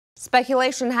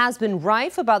Speculation has been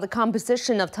rife about the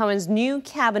composition of Taiwan's new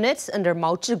cabinet under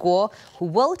Mao Chi-kuo, who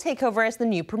will take over as the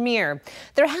new premier.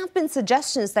 There have been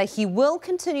suggestions that he will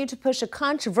continue to push a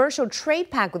controversial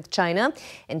trade pact with China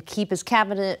and keep his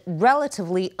cabinet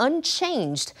relatively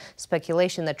unchanged,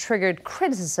 speculation that triggered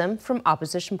criticism from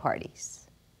opposition parties.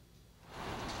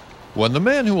 When the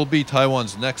man who will be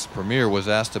Taiwan's next premier was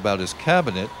asked about his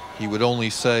cabinet, he would only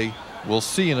say, "We'll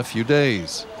see in a few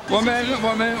days." But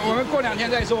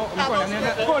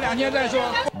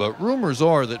rumors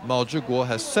are that Mao Chi-kuo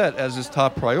has set as his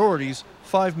top priorities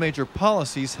 5 major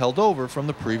policies held over from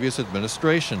the previous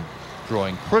administration,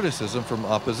 drawing criticism from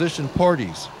opposition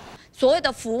parties.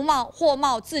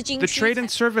 The trade and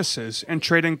services and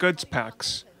trade and goods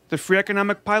pacts, the free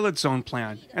economic pilot zone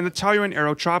plan, and the Taoyuan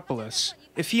Aerotropolis.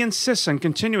 If he insists on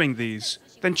continuing these,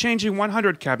 then changing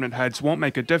 100 cabinet heads won't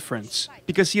make a difference,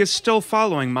 because he is still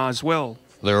following Ma's will.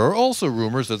 There are also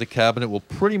rumors that the cabinet will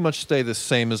pretty much stay the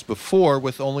same as before,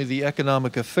 with only the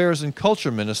economic affairs and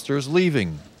culture ministers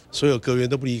leaving. If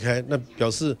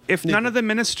none of the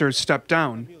ministers step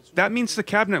down, that means the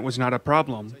cabinet was not a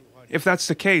problem. If that's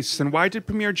the case, then why did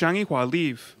Premier Jiang Yi-huah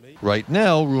leave? Right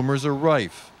now, rumors are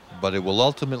rife, but it will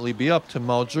ultimately be up to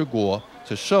Mao Chi-kuo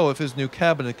to show if his new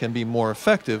cabinet can be more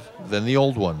effective than the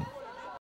old one.